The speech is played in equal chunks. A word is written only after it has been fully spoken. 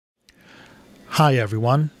Hi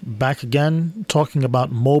everyone, back again talking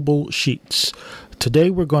about mobile sheets. Today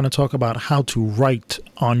we're going to talk about how to write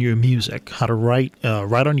on your music, how to write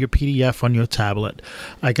on your PDF on your tablet.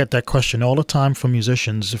 I get that question all the time from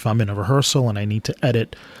musicians. If I'm in a rehearsal and I need to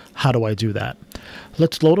edit, how do I do that?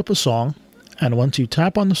 Let's load up a song, and once you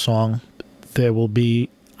tap on the song, there will be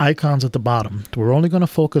icons at the bottom. We're only going to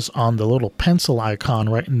focus on the little pencil icon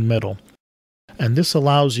right in the middle. And this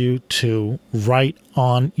allows you to write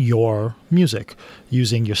on your music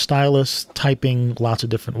using your stylus, typing lots of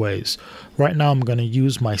different ways. Right now I'm going to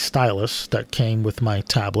use my stylus that came with my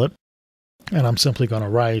tablet, and I'm simply going to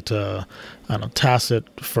write on a tacit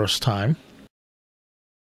first time.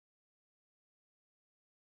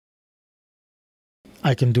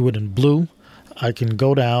 I can do it in blue. I can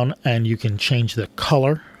go down and you can change the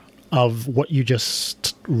color of what you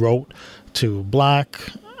just wrote to black.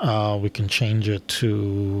 We can change it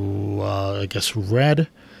to, I guess, red.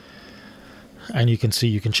 And you can see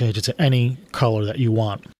you can change it to any color that you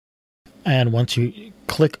want. And once you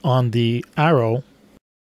click on the arrow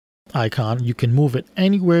icon, you can move it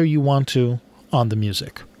anywhere you want to on the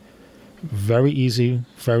music. Very easy,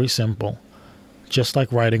 very simple. Just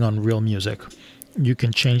like writing on real music. You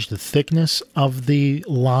can change the thickness of the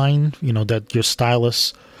line, that your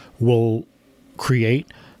stylus will create.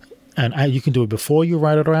 And you can do it before you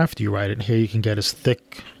write it or after you write it. Here you can get as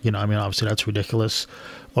thick, obviously that's ridiculous.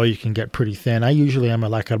 Or you can get pretty thin. I usually am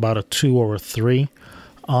like about a 2 or a 3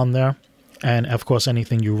 on there. And of course,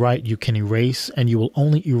 anything you write, you can erase. And you will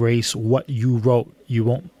only erase what you wrote. You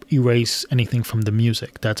won't erase anything from the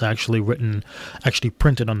music that's actually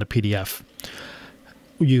printed on the PDF.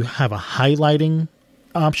 You have a highlighting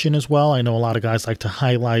option as well. I know a lot of guys like to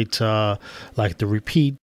highlight like the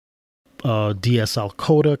repeat. DSL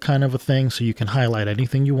coda kind of a thing, so you can highlight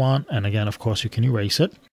anything you want, and again, of course, you can erase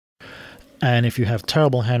it. And if you have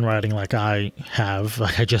terrible handwriting like I have,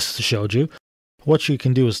 like I just showed you, what you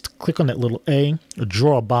can do is click on that little A,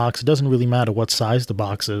 draw a box. It doesn't really matter what size the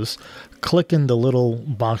box is. Click in the little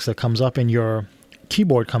box that comes up, and your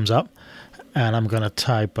keyboard comes up, and I'm gonna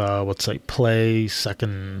type let's say play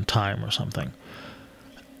second time or something.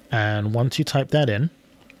 And once you type that in,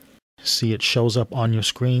 see it shows up on your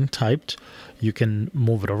screen typed. You can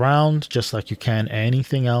move it around just like you can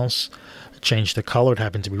anything else. Change the color. It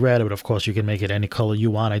happened to be red, but of course you can make it any color you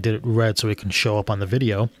want. I did it red so it can show up on the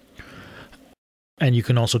video. And you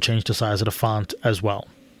can also change the size of the font as well.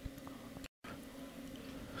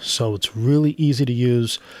 So it's really easy to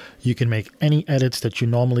use. You can make any edits that you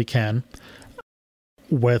normally can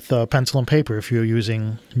with pencil and paper if you're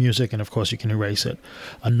using music, and of course you can erase it.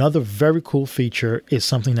 Another very cool feature is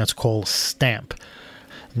something that's called stamp.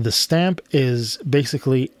 The stamp is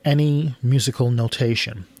basically any musical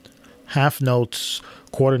notation. Half notes,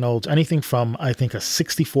 quarter notes, anything from I think a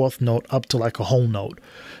 64th note up to like a whole note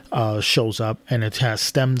shows up, and it has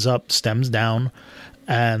stems up, stems down.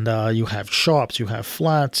 And you have sharps, you have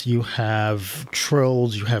flats, you have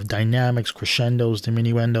trills, you have dynamics, crescendos,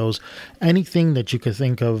 diminuendos, anything that you could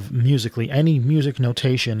think of musically, any music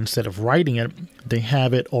notation. Instead of writing it, they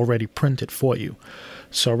have it already printed for you.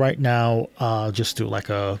 So right now, just do like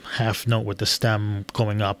a half note with the stem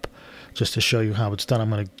going up, just to show you how it's done. I'm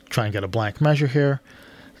going to try and get a blank measure here.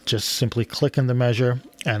 Just simply click in the measure,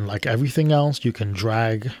 and like everything else, you can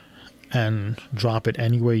drag and drop it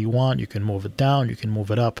anywhere you want. You can move it down, you can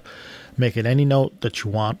move it up, make it any note that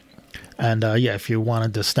you want. And yeah, if you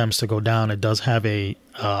wanted the stems to go down, it does have a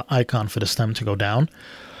icon for the stem to go down.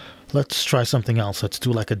 Let's try something else. Let's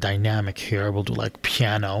do like a dynamic here. We'll do like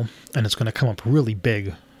piano, and it's going to come up really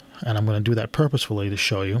big, and I'm going to do that purposefully to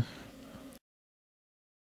show you.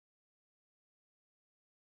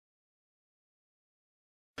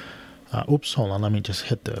 Oops, hold on, let me just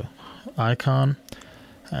hit the icon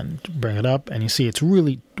and bring it up, and you see it's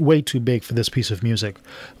really way too big for this piece of music.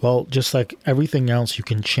 Well, just like everything else, you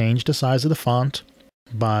can change the size of the font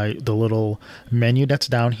by the little menu that's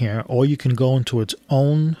down here, or you can go into its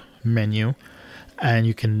own menu and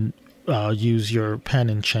you can use your pen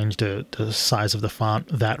and change the size of the font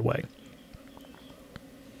that way.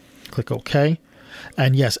 Click OK.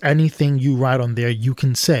 And yes, anything you write on there you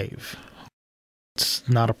can save. It's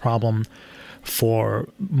not a problem for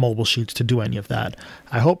mobile sheets to do any of that.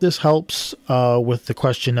 I hope this helps with the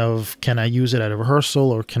question of, can I use it at a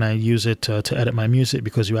rehearsal, or can I use it to edit my music?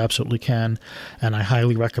 Because you absolutely can, and I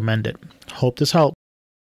highly recommend it. Hope this helps.